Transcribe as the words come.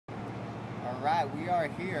right, we are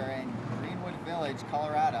here in Greenwood Village,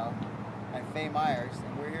 Colorado at Faye Myers,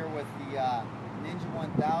 and we're here with the Ninja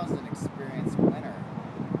 1000 Experience winner.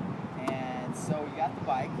 And so you got the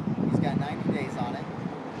bike, he's got 90 days on it,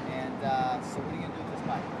 and so what are you going to do with this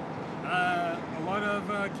bike? A lot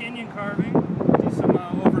of canyon carving, do some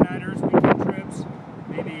overnighters, weekend trips,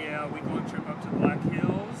 maybe a week-long trip up to the Black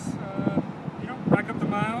Hills, you know, rack up the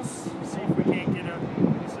miles, see if we can't get a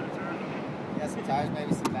set of tires. Yeah, some tires,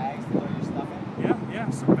 maybe some bags to throw your stuff in? Yeah,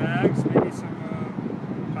 some bags, maybe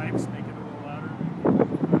some pipes, make it a little louder.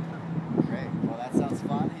 Great, well that sounds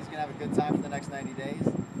fun. He's going to have a good time for the next 90 days,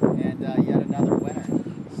 and yet another winner.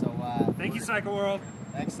 So thank you, Cycle World.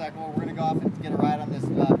 Thanks, Cycle World. We're going to go off and get a ride on this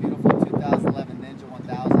beautiful 2011 Ninja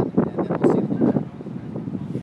 1000.